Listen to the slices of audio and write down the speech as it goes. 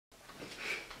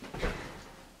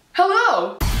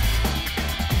Hello!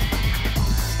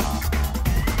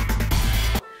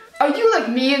 Are you like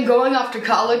me and going off to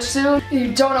college soon?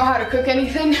 You don't know how to cook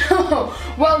anything?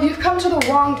 Well, you've come to the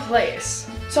wrong place.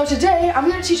 So today, I'm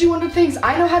gonna teach you one of the things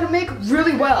I know how to make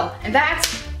really well, and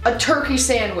that's a turkey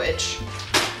sandwich.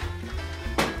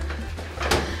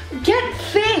 Get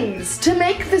things to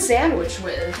make the sandwich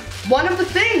with. One of the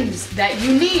things that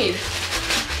you need: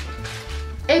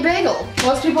 a bagel.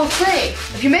 Most people say,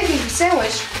 if you're making a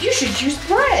sandwich, you should use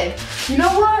bread. You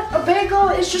know what? A bagel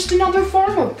is just another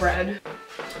form of bread.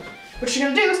 What you're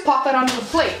gonna do is pop that onto the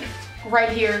plate, right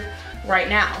here, right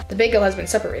now. The bagel has been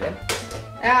separated.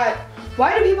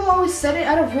 Why do people always set it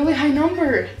at a really high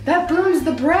number? That burns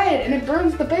the bread and it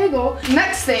burns the bagel.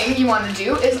 Next thing you wanna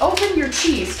do is open your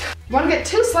cheese. You wanna get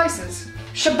 2 slices.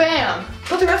 Shabam!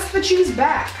 Put the rest of the cheese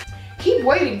back. Keep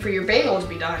waiting for your bagel to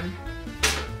be done.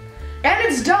 And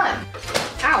it's done.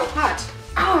 Ow, hot.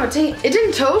 Oh, dang, it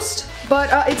didn't toast, but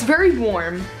it's very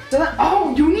warm.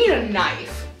 So you need a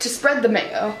knife to spread the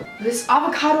mayo. This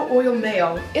avocado oil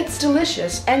mayo, it's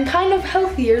delicious and kind of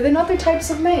healthier than other types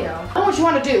of mayo. And what you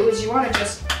wanna do is you wanna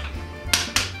just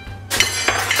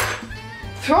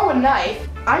throw a knife.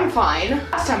 I'm fine.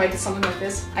 Last time I did something like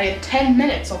this, I had 10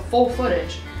 minutes of full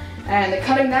footage. And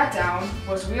cutting that down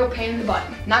was a real pain in the butt.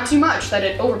 Not too much that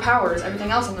it overpowers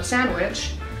everything else on the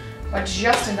sandwich, but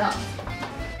just enough.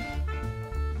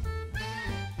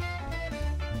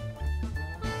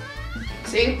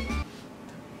 See?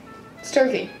 It's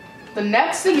turkey. The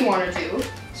next thing you want to do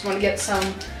is you want to get some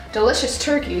delicious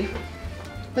turkey.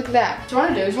 Look at that. What you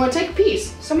want to do is you want to take a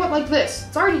piece, somewhat like this.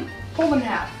 It's already pulled in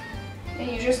half.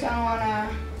 And you just gonna want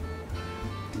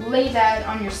to lay that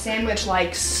on your sandwich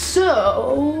like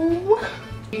so.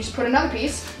 You just put another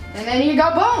piece, and then you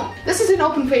go boom. This is an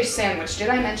open-faced sandwich. Did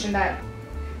I mention that?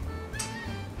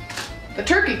 The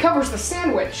turkey covers the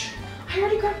sandwich. I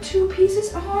already grabbed 2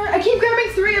 pieces. Oh, I keep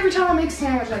grabbing 3 every time I make a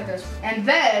sandwich like this. And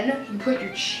then you put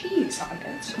your cheese on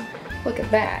it. Look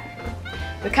at that.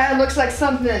 It kind of looks like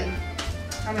something,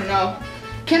 I don't know,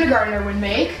 kindergartner would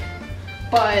make,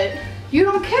 but you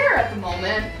don't care at the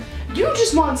moment. You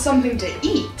just want something to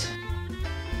eat.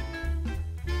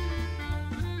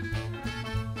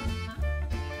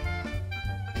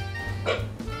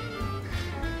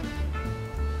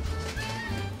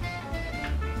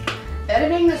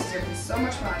 Editing this is gonna be so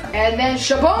much fun. And then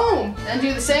shaboom! And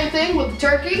do the same thing with the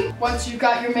turkey. Once you've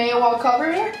got your mayo all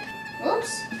covered here.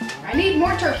 Oops, I need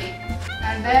more turkey.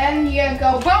 And then you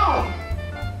go boom!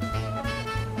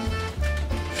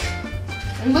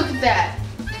 And look at that.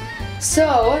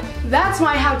 So, that's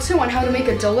my how-to on how to make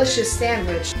a delicious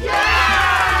sandwich.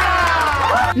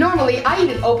 Yeah! Normally, I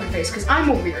eat an open face because I'm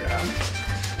a weirdo.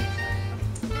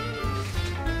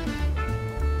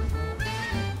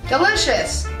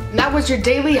 Delicious! And that was your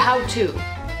daily how-to.